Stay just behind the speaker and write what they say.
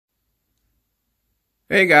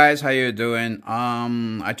Hey guys, how you doing?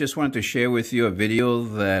 I just wanted to share with you a video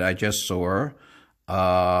that I just saw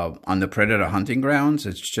on the Predator Hunting Grounds.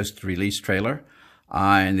 It's just released trailer.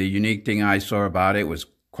 And the unique thing I saw about it was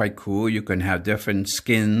quite cool. You can have different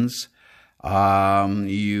skins.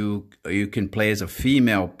 You can play as a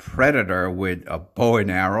female predator with a bow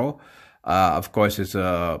and arrow. Of course, it's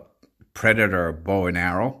a predator bow and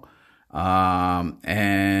arrow. The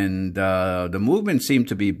movement seemed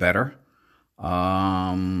to be better.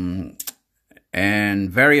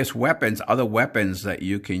 And various weapons, other weapons that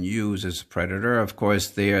you can use as a predator. Of course,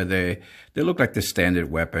 they look like the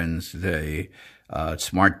standard weapons, the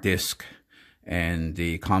smart disc and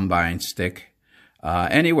the combine stick.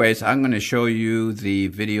 Anyways, I'm going to show you the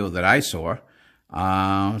video that I saw.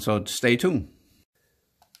 So stay tuned.